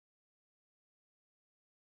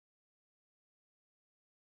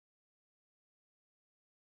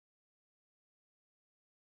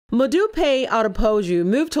Modupe Adepoju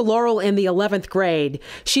moved to Laurel in the 11th grade.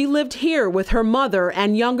 She lived here with her mother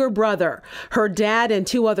and younger brother. Her dad and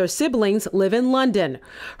two other siblings live in London.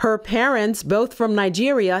 Her parents, both from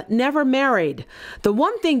Nigeria, never married. The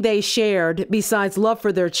one thing they shared, besides love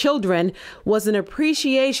for their children, was an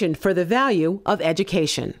appreciation for the value of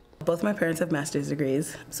education. Both my parents have master's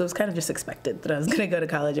degrees, so it was kind of just expected that I was going to go to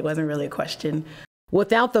college. It wasn't really a question.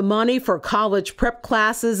 Without the money for college prep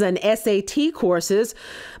classes and SAT courses,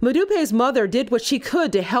 Modupe's mother did what she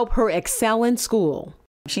could to help her excel in school.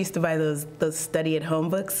 She used to buy those study-at-home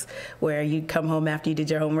books where you'd come home after you did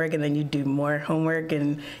your homework and then you'd do more homework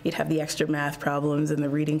and you'd have the extra math problems and the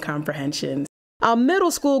reading comprehension. A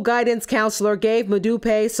middle school guidance counselor gave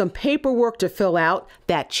Modupe some paperwork to fill out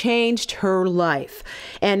that changed her life.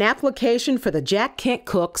 An application for the Jack Kent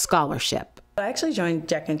Cooke Scholarship. I actually joined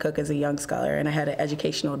Jack Kent Cooke as a young scholar, and I had an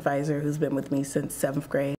educational advisor who's been with me since 7th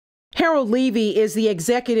grade. Harold Levy is the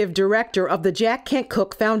executive director of the Jack Kent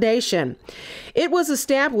Cooke Foundation. It was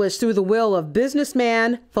established through the will of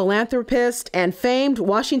businessman, philanthropist, and famed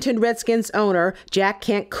Washington Redskins owner Jack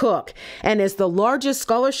Kent Cooke, and is the largest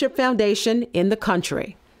scholarship foundation in the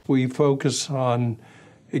country. We focus on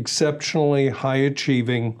exceptionally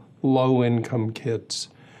high-achieving, low-income kids.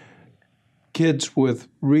 Kids with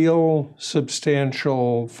real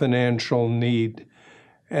substantial financial need.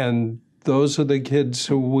 And those are the kids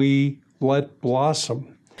who we let blossom.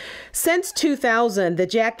 Since 2000, the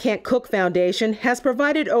Jack Kent Cooke Foundation has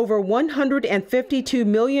provided over $152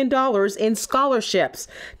 million in scholarships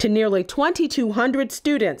to nearly 2,200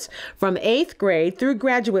 students from 8th grade through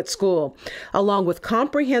graduate school, along with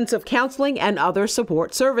comprehensive counseling and other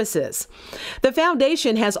support services. The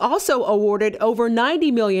foundation has also awarded over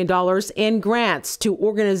 $90 million in grants to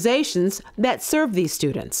organizations that serve these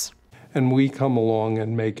students. And we come along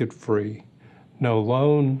and make it free. No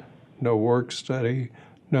loan, no work study,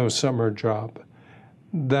 no summer job.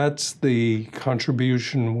 That's the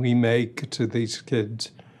contribution we make to these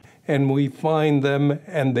kids. And we find them,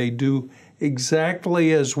 and they do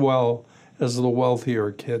exactly as well as the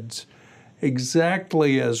wealthier kids.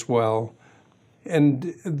 Exactly as well.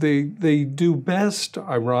 And they do best,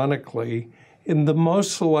 ironically, in the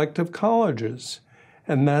most selective colleges.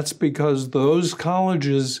 And that's because those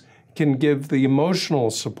colleges can give the emotional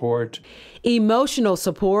support. Emotional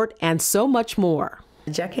support and so much more.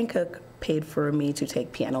 Jack Kent Cooke paid for me to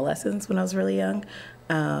take piano lessons when I was really young.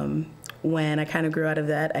 When I kind of grew out of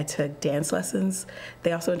that, I took dance lessons.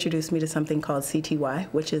 They also introduced me to something called CTY,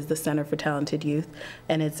 which is the Center for Talented Youth.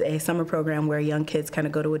 And it's a summer program where young kids kind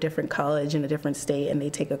of go to a different college in a different state and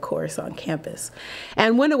they take a course on campus.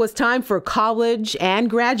 And when it was time for college and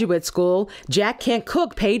graduate school, Jack Kent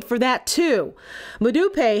Cooke paid for that too.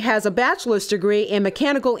 Modupe has a bachelor's degree in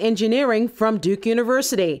mechanical engineering from Duke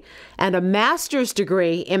University and a master's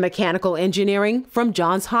degree in mechanical engineering from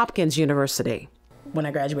Johns Hopkins University. When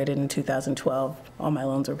I graduated in 2012, all my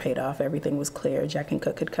loans were paid off. Everything was clear. Jack Kent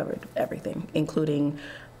Cooke had covered everything, including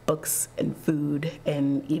books and food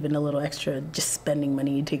and even a little extra just spending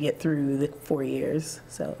money to get through the 4 years.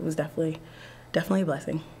 So it was definitely a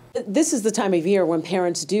blessing. This is the time of year when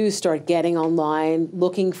parents do start getting online,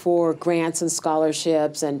 looking for grants and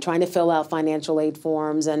scholarships and trying to fill out financial aid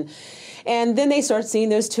forms. And then they start seeing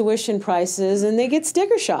those tuition prices and they get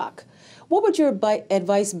sticker shock. What would your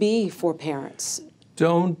advice be for parents?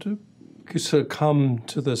 Don't succumb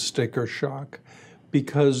to the sticker shock,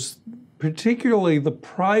 because particularly the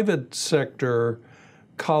private sector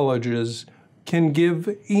colleges can give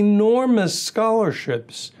enormous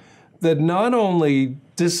scholarships that not only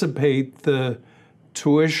dissipate the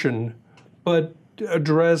tuition, but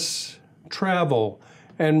address travel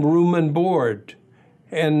and room and board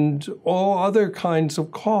and all other kinds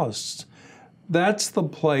of costs. That's the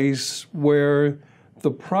place where the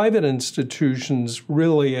private institutions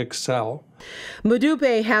really excel.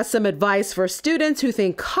 Modupe has some advice for students who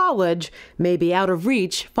think college may be out of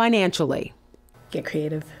reach financially. Get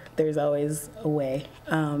creative. There's always a way.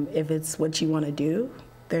 If it's what you want to do,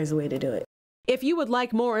 there's a way to do it. If you would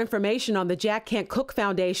like more information on the Jack Kent Cooke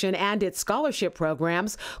Foundation and its scholarship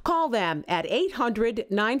programs, call them at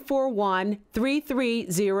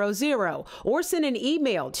 800-941-3300 or send an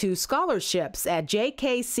email to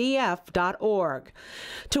scholarships@jkcf.org.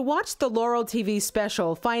 To watch the Laurel TV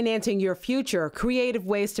special, Financing Your Future, Creative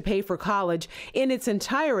Ways to Pay for College, in its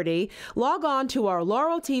entirety, log on to our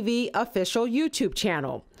Laurel TV official YouTube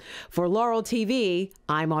channel. For Laurel TV,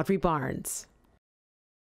 I'm Audrey Barnes.